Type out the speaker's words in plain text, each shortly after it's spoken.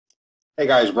Hey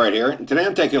guys, Brett here. And today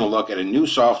I'm taking a look at a new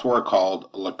software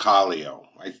called Localio.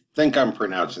 I think I'm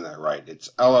pronouncing that right. It's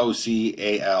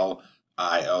Localio.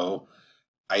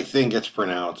 I think it's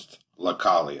pronounced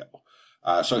Localio.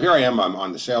 So here I am. I'm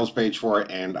on the sales page for it,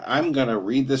 and I'm going to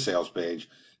read the sales page,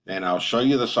 and I'll show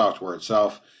you the software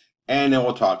itself, and then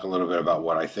we'll talk a little bit about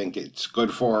what I think it's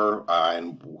good for,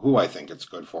 and who I think it's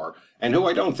good for, and who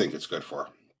I don't think it's good for.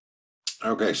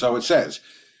 Okay, so it says,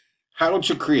 how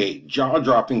to create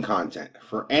jaw-dropping content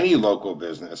for any local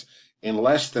business in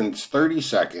less than 30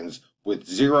 seconds with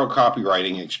zero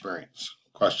copywriting experience,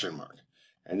 question mark.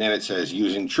 And then it says,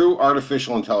 using true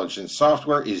artificial intelligence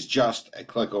software is just a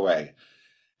click away.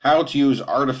 How to use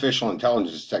artificial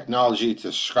intelligence technology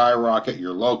to skyrocket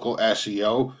your local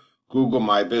SEO, Google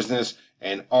My Business,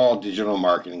 and all digital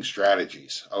marketing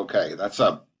strategies. Okay, that's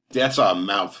a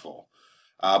mouthful.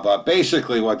 But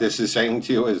basically what this is saying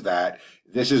to you is that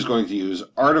this is going to use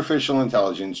artificial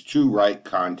intelligence to write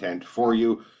content for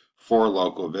you for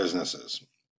local businesses.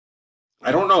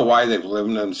 I don't know why they've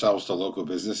limited themselves to local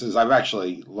businesses. I've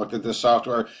actually looked at this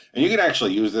software, and you can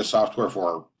actually use this software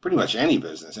for pretty much any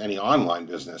business, any online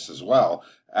business as well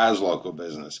as local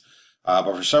business.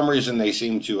 But for some reason, they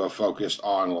seem to have focused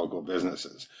on local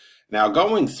businesses. Now,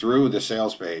 going through the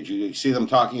sales page, you see them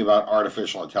talking about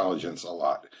artificial intelligence a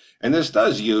lot. And this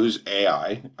does use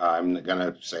AI. I'm going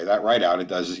to say that right out. It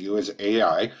does use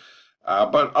AI.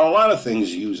 But a lot of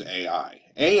things use AI.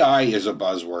 AI is a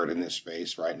buzzword in this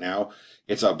space right now.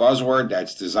 It's a buzzword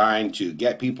that's designed to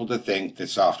get people to think that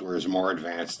software is more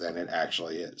advanced than it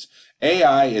actually is.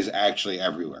 AI is actually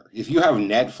everywhere. If you have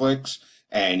Netflix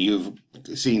and you've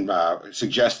seen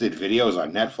suggested videos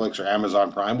on Netflix or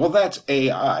Amazon Prime, well, that's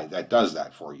AI that does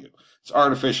that for you. It's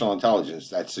artificial intelligence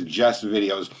that suggests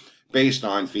videos based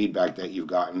on feedback that you've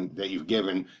gotten, that you've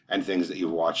given, and things that you've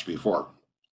watched before.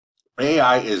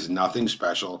 AI is nothing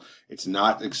special. It's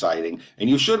not exciting, and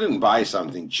you shouldn't buy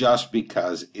something just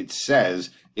because it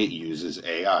says it uses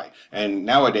AI. And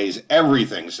nowadays,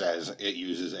 everything says it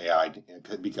uses AI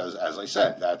because, as I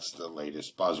said, that's the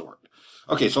latest buzzword.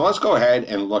 Okay, so let's go ahead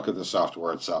and look at the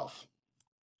software itself.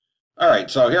 All right,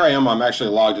 so here I am. I'm actually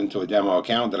logged into a demo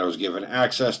account that I was given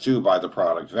access to by the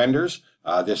product vendors.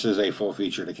 This is a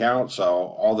full-featured account, so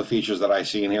all the features that I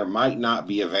see in here might not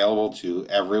be available to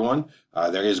everyone.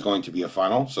 There is going to be a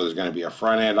funnel, so there's going to be a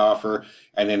front-end offer,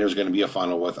 and then there's going to be a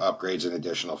funnel with upgrades and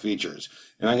additional features.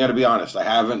 And I'm going to be honest, I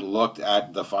haven't looked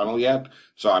at the funnel yet,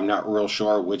 so I'm not real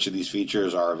sure which of these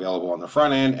features are available on the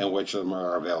front end and which of them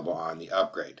are available on the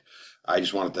upgrade. I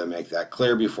just wanted to make that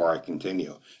clear before I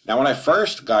continue. Now, when I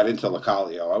first got into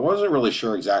Localio, I wasn't really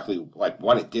sure exactly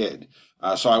what it did.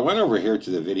 So I went over here to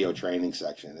the video training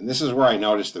section, and this is where I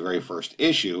noticed the very first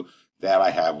issue that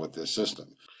I have with this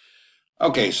system.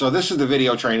 Okay, so this is the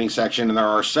video training section, and there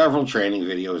are several training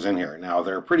videos in here. Now,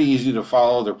 they're pretty easy to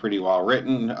follow. They're pretty well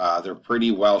written. They're pretty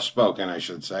well spoken, I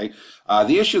should say.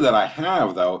 The issue that I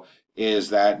have, though, is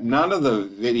that none of the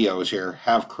videos here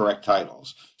have correct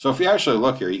titles. So if you actually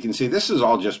look here, you can see this is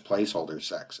all just placeholder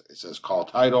text. It says call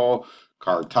title,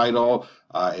 card title.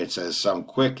 It says some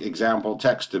quick example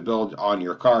text to build on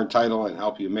your card title and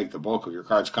help you make the bulk of your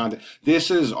card's content. This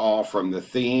is all from the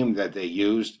theme that they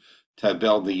used to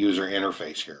build the user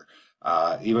interface here.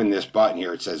 Even this button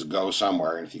here, it says go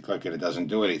somewhere, and if you click it, it doesn't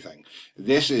do anything.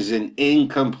 This is an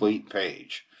incomplete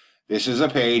page. This is a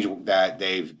page that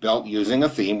they've built using a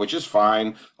theme, which is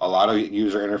fine. A lot of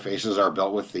user interfaces are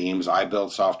built with themes. I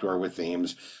build software with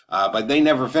themes, but they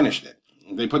never finished it.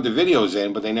 They put the videos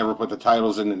in, but they never put the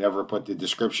titles in, they never put the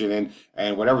description in,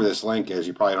 and whatever this link is,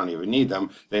 you probably don't even need them.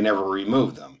 They never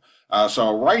removed them.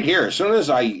 So right here, as soon as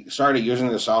I started using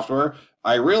the software,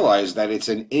 I realized that it's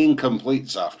an incomplete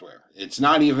software. It's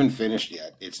not even finished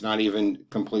yet. It's not even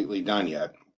completely done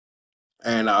yet.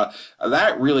 And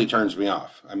that really turns me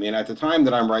off. I mean, at the time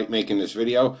that I'm making this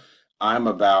video, I'm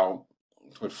about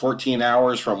 14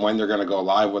 hours from when they're going to go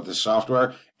live with the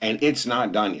software, and it's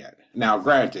not done yet. Now,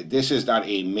 granted, this is not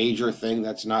a major thing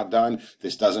that's not done.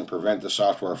 This doesn't prevent the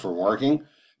software from working,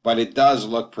 but it does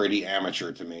look pretty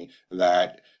amateur to me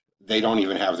that they don't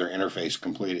even have their interface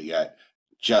completed yet,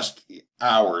 just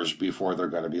hours before they're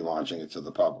going to be launching it to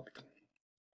the public.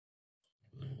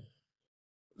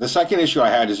 The second issue I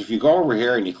had is if you go over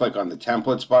here and you click on the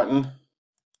templates button,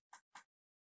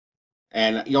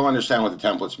 and you'll understand what the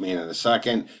templates mean in a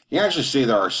second, you actually see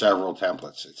there are several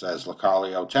templates. It says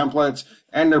Localio templates,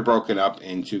 and they're broken up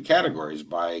into categories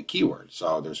by keyword.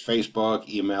 So there's Facebook,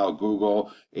 email,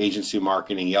 Google, agency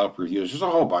marketing, Yelp reviews. There's a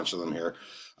whole bunch of them here.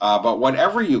 But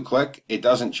whatever you click, it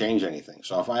doesn't change anything.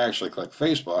 So if I actually click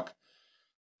Facebook,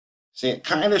 see, it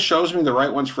kind of shows me the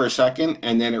right ones for a second,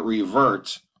 and then it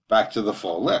reverts back to the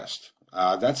full list.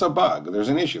 That's a bug. There's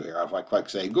an issue here. If I click,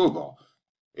 say, Google,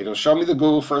 it'll show me the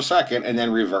Google for a second and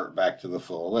then revert back to the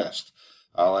full list.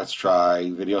 Let's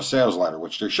try video sales letter,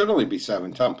 which there should only be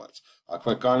 7 templates. I'll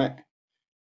click on it.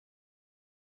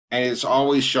 And it's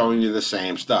always showing you the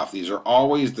same stuff. These are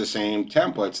always the same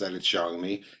templates that it's showing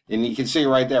me. And you can see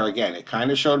right there, again, it kind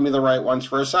of showed me the right ones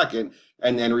for a second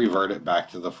and then reverted back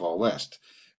to the full list.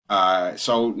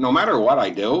 So no matter what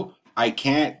I do, I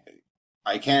can't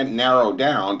narrow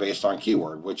down based on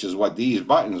keyword, which is what these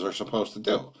buttons are supposed to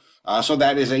do. So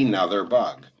that is another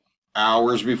bug.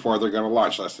 Hours before they're going to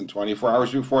launch, less than 24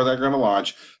 hours before they're going to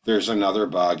launch, there's another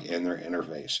bug in their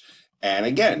interface. And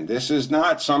again, this is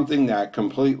not something that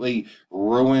completely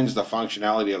ruins the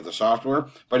functionality of the software,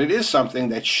 but it is something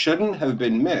that shouldn't have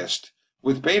been missed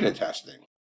with beta testing.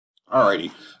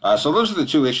 Alrighty, so those are the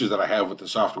 2 issues that I have with the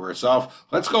software itself.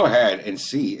 Let's go ahead and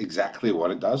see exactly what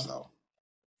it does, though.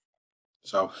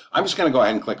 So I'm just going to go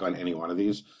ahead and click on any one of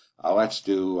these. Let's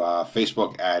do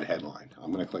Facebook ad headline.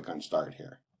 I'm going to click on Start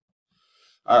here.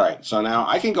 All right, so now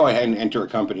I can go ahead and enter a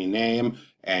company name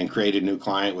and create a new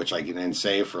client, which I can then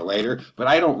save for later, but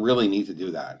I don't really need to do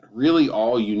that. Really,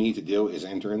 all you need to do is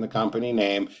enter in the company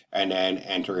name and then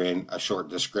enter in a short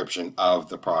description of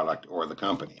the product or the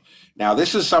company. Now,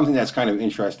 this is something that's kind of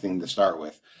interesting to start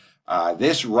with.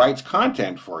 This writes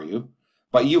content for you,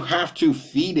 but you have to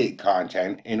feed it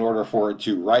content in order for it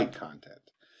to write content.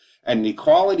 And the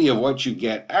quality of what you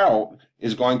get out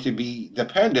is going to be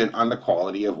dependent on the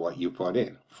quality of what you put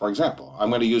in. For example, I'm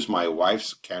going to use my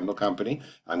wife's candle company.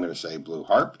 I'm going to say Blue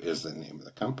Harp is the name of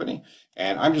the company.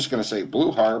 And I'm just going to say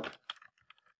Blue Harp.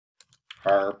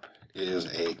 Harp is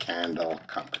a candle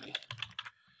company.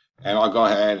 And I'll go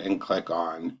ahead and click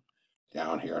on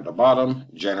down here at the bottom,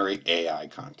 Generate AI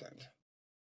Content.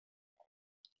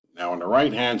 Now on the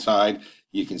right-hand side,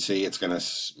 you can see it's going to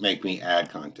make me add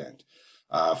content.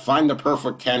 Find the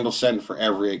perfect candle scent for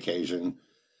every occasion.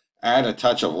 Add a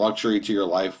touch of luxury to your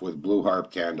life with Blue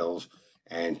Harp candles,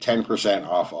 and 10%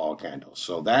 off all candles.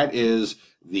 So that is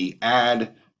the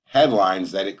ad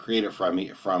headlines that it created from me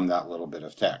from that little bit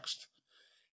of text.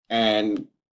 And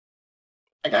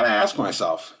I got to ask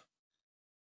myself,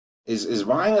 is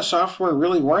buying a software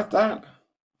really worth that?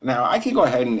 Now, I can go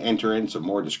ahead and enter in some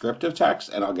more descriptive text,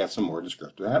 and I'll get some more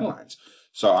descriptive headlines.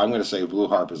 So I'm going to say Blue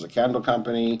Harp is a candle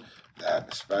company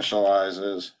that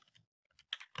specializes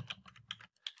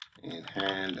in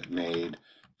handmade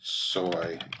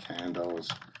soy candles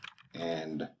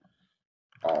and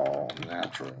all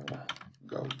natural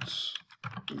goat's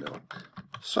milk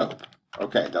soap.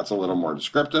 Okay, that's a little more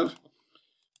descriptive.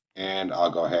 And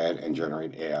I'll go ahead and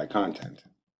generate AI content.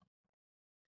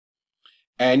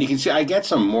 And you can see I get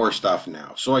some more stuff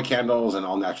now. Soy candles and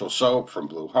all natural soap from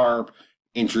Blue Harp.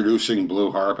 Introducing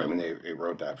Blue Harp. I mean, they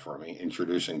wrote that for me.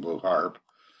 Introducing Blue Harp.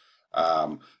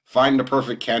 Find the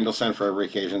perfect candle scent for every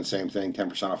occasion. Same thing,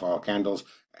 10% off all candles.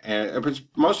 And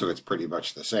most of it's pretty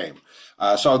much the same.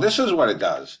 So this is what it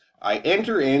does. I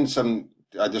enter in some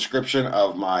description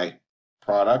of my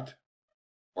product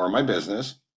or my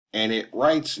business, and it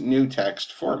writes new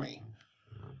text for me.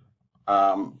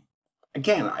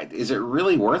 Again, is it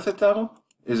really worth it, though?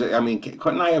 Is it? I mean,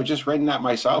 couldn't I have just written that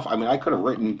myself? I mean, I could have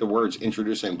written the words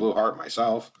introducing Blue Harp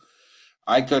myself.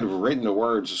 I could have written the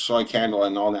words soy candle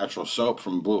and all natural soap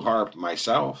from Blue Harp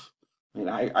myself. I mean,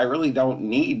 I really don't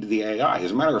need the AI.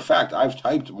 As a matter of fact, I've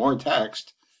typed more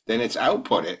text than it's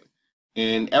outputted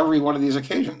in every one of these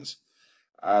occasions.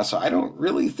 So I don't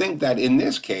really think that in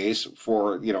this case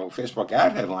for, Facebook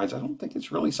ad headlines, I don't think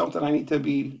it's really something I need to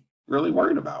be really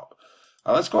worried about.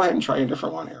 Let's go ahead and try a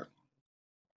different one here.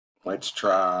 Let's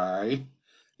try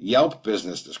Yelp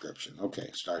business description.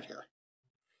 Okay, start here.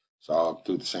 So I'll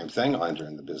do the same thing. I'll enter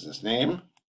in the business name.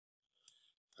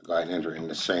 I'll go ahead and enter in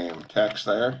the same text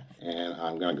there. And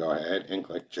I'm going to go ahead and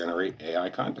click Generate AI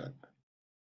Content.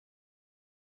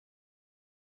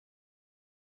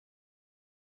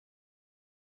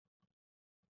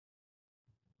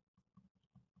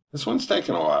 This one's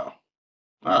taking a while.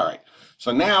 All right.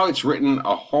 So now it's written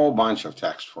a whole bunch of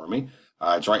text for me.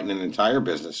 It's writing an entire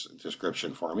business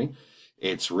description for me.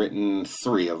 It's written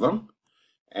 3 of them.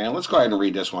 And let's go ahead and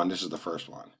read this one. This is the first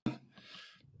one.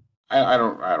 I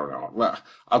don't know. Well,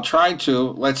 I'll try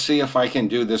to. Let's see if I can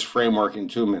do this framework in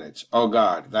 2 minutes. Oh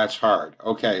God, that's hard.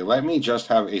 Okay, let me just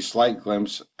have a slight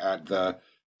glimpse at the ...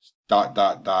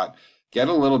 Get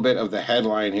a little bit of the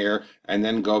headline here and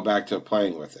then go back to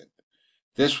playing with it.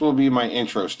 This will be my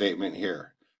intro statement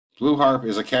here. Blue Harp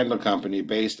is a candle company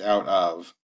based out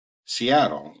of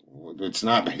Seattle. It's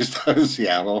not based out of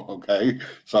Seattle, okay?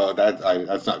 So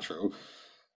that's not true.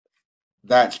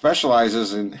 that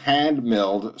specializes in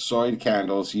hand-milled soy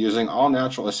candles using all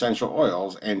natural essential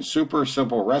oils and super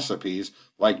simple recipes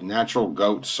like natural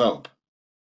goat soap.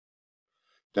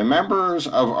 The members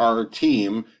of our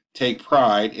team take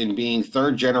pride in being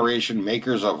third generation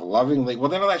makers of lovingly. Well,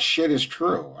 none of that shit is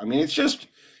true. I mean, it's just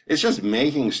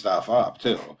making stuff up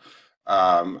too.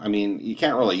 I mean, you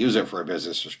can't really use it for a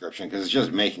business description because it's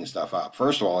just making stuff up.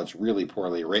 First of all, it's really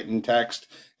poorly written text,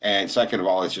 and second of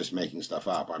all, it's just making stuff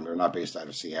up. I mean, we're not based out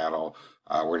of Seattle.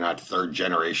 We're not third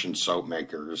generation soap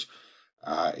makers.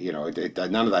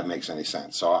 None of that makes any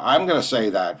sense. So I'm going to say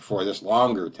that for this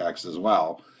longer text as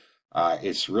well,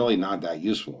 it's really not that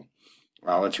useful.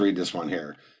 Let's read this one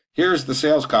here. Here's the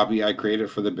sales copy I created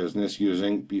for the business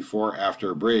using Before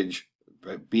After Bridge,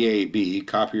 BAB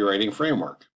copywriting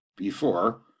framework.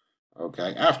 Before,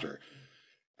 okay, after.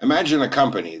 Imagine a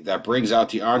company that brings out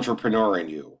the entrepreneur in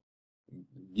you.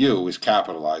 You is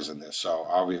capitalized in this. So,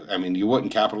 I mean, you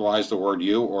wouldn't capitalize the word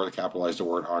you or capitalize the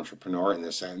word entrepreneur in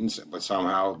this sentence, but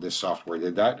somehow this software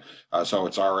did that. So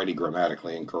it's already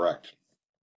grammatically incorrect.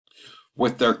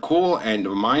 With their cool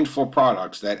and mindful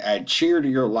products that add cheer to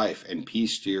your life and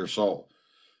peace to your soul.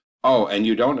 Oh, and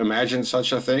you don't imagine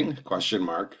such a thing? Question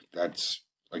mark. That's,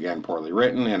 again, poorly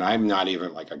written, and I'm not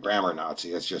even like a grammar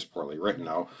Nazi. It's just poorly written,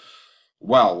 though.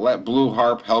 Well, let Blue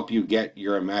Harp help you get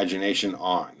your imagination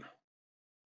on.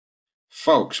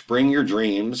 Folks, build your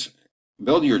dreams,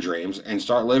 and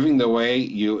start living the way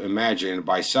you imagine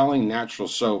by selling natural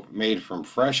soap made from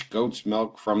fresh goat's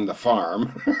milk from the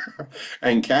farm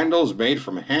and candles made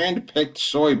from hand-picked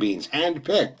soybeans.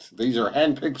 Hand-picked. These are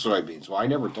hand-picked soybeans. Well, I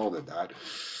never told it that.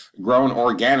 Grown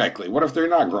organically. What if they're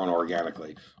not grown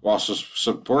organically? While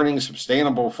supporting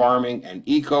sustainable farming and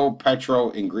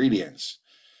eco-petro ingredients.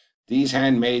 These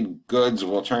handmade goods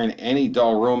will turn any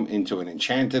dull room into an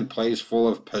enchanted place full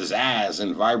of pizzazz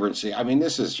and vibrancy. I mean,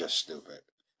 this is just stupid.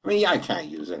 I mean, I can't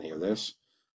use any of this.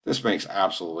 This makes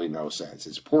absolutely no sense.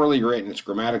 It's poorly written, it's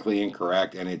grammatically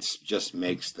incorrect, and it just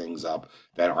makes things up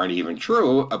that aren't even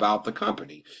true about the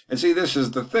company. And see, this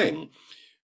is the thing.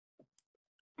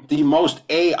 The most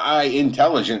AI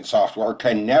intelligent software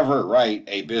can never write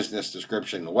a business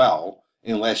description well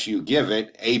unless you give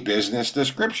it a business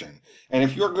description. And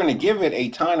if you're going to give it a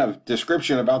ton of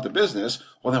description about the business,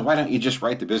 well, then why don't you just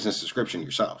write the business description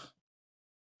yourself?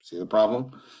 See the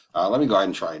problem? Let me go ahead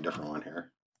and try a different one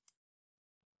here.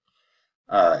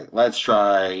 All right, let's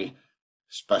try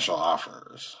special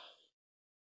offers.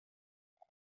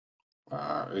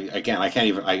 Again, I can't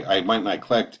even, I went and I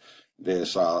clicked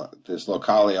this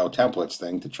Localio templates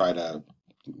thing to try to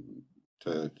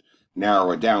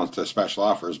narrow it down to special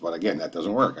offers, but again, that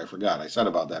doesn't work. I forgot. I said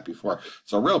about that before.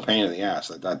 It's a real pain in the ass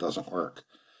that doesn't work.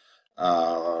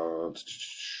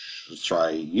 Let's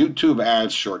try YouTube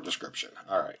ads short description.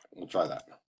 All right, we'll try that.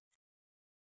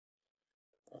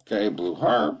 Okay, Blue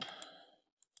Harp.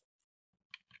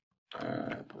 Put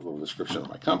a little description of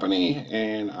my company,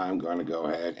 and I'm going to go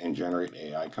ahead and generate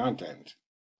AI content.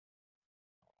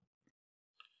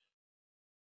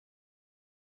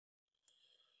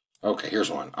 Okay, here's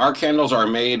one. Our candles are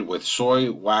made with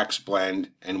soy wax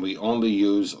blend, and we only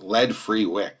use lead-free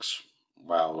wicks.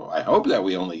 Well, I hope that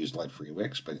we only use lead-free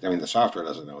wicks, but I mean, the software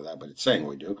doesn't know that, but it's saying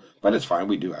we do. But it's fine.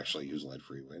 We do actually use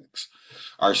lead-free wicks.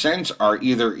 Our scents are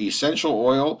either essential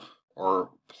oil or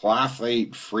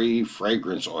phthalate-free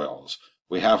fragrance oils.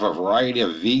 We have a variety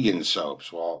of vegan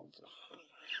soaps. Well,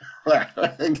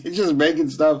 it's just making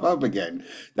stuff up again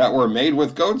that were made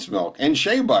with goat's milk and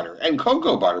shea butter and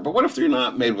cocoa butter. But what if they're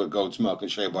not made with goat's milk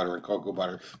and shea butter and cocoa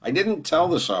butter? I didn't tell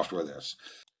the software this.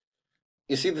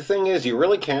 You see, the thing is, you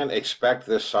really can't expect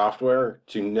this software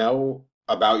to know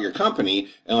about your company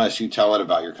unless you tell it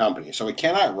about your company. So it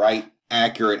cannot write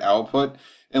accurate output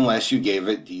unless you gave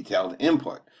it detailed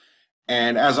input.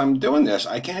 And as I'm doing this,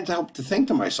 I can't help to think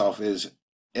to myself is,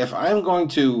 if I'm going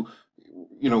to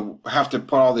have to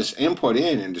put all this input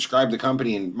in and describe the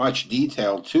company in much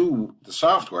detail to the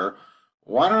software,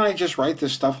 why don't I just write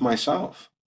this stuff myself?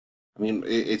 I mean,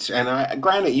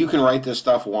 granted, you can write this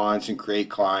stuff once and create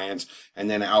clients and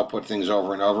then output things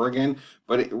over and over again,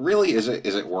 but is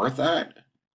it worth that?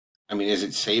 I mean, is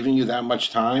it saving you that much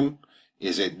time?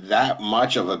 Is it that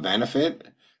much of a benefit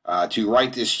to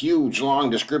write this huge, long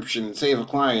description and save a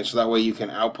client so that way you can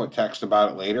output text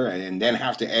about it later and then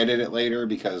have to edit it later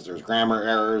because there's grammar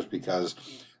errors, because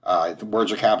the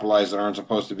words are capitalized that aren't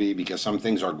supposed to be, because some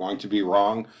things are going to be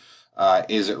wrong?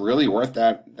 Is it really worth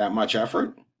that much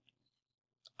effort?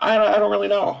 I don't really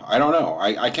know. I don't know.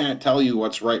 I can't tell you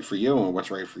what's right for you and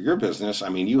what's right for your business. I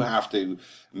mean, you have to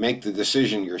make the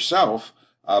decision yourself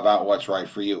about what's right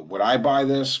for you. Would I buy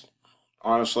this?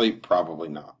 Honestly, probably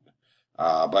not.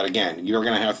 But again, you're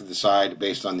going to have to decide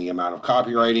based on the amount of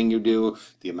copywriting you do,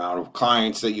 the amount of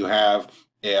clients that you have,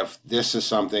 if this is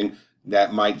something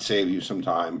that might save you some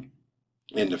time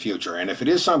in the future. And if it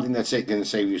is something that's going to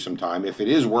save you some time, if it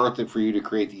is worth it for you to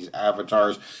create these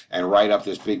avatars and write up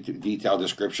this big detailed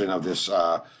description of this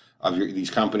these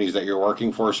companies that you're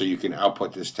working for, so you can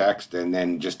output this text and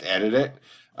then just edit it,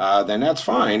 then that's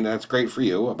fine. That's great for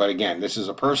you. But again, this is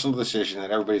a personal decision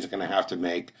that everybody's going to have to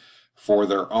make for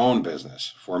their own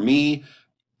business. For me,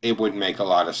 it wouldn't make a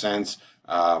lot of sense.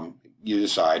 You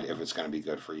decide if it's going to be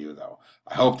good for you, though.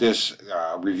 I hope this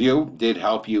review did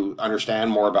help you understand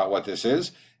more about what this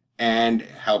is and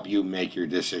help you make your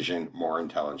decision more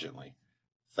intelligently.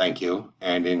 Thank you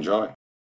and enjoy.